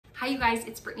Hi you guys,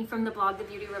 it's Brittany from the blog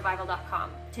thebeautyrevival.com.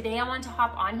 Today I want to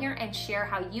hop on here and share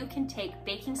how you can take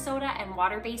baking soda and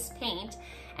water-based paint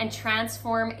and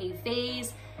transform a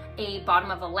vase, a bottom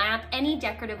of a lamp, any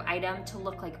decorative item to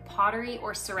look like pottery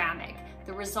or ceramic.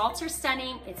 The results are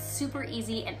stunning, it's super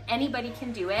easy, and anybody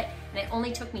can do it, and it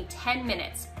only took me 10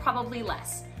 minutes, probably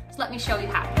less. So let me show you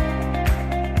how.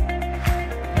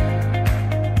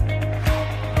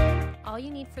 All you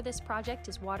need for this project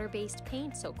is water-based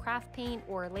paint, so craft paint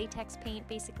or latex paint,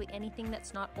 basically anything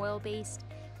that's not oil-based,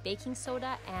 baking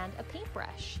soda, and a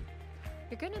paintbrush.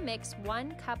 You're going to mix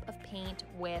 1 cup of paint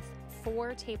with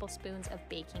 4 tablespoons of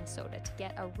baking soda to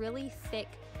get a really thick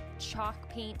chalk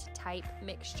paint type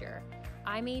mixture.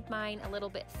 I made mine a little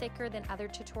bit thicker than other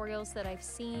tutorials that I've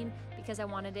seen because I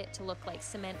wanted it to look like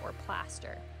cement or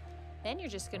plaster. Then you're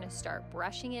just going to start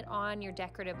brushing it on your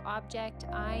decorative object.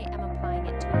 I am applying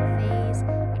it to a vase.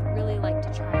 I'd really like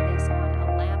to try this on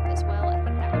a lamp as well. I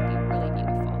think that would be really beautiful.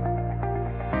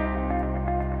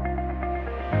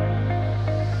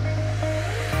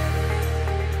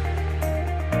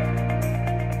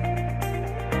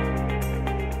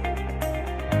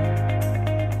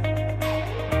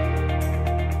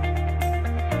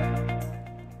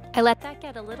 I let that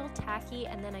get a little tacky,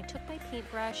 and then I took my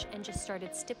paintbrush and just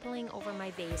started stippling over my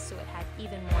vase so it had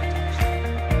even more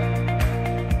texture.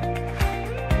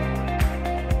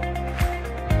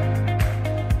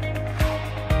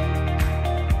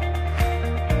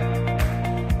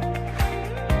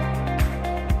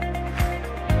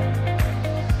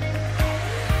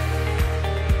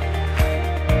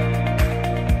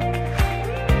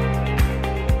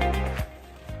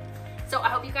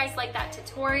 Like that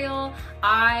tutorial.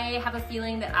 I have a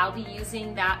feeling that I'll be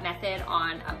using that method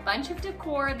on a bunch of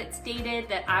decor that's dated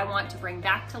that I want to bring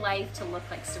back to life to look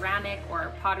like ceramic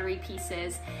or pottery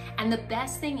pieces. And the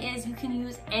best thing is you can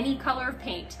use any color of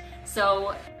paint.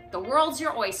 So the world's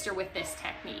your oyster with this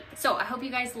technique. So I hope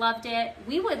you guys loved it.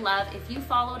 We would love if you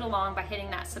followed along by hitting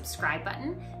that subscribe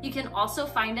button. You can also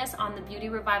find us on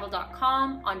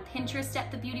thebeautyrevival.com, on Pinterest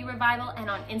at The Beauty Revival, and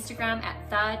on Instagram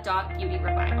at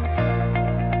the.beautyrevival.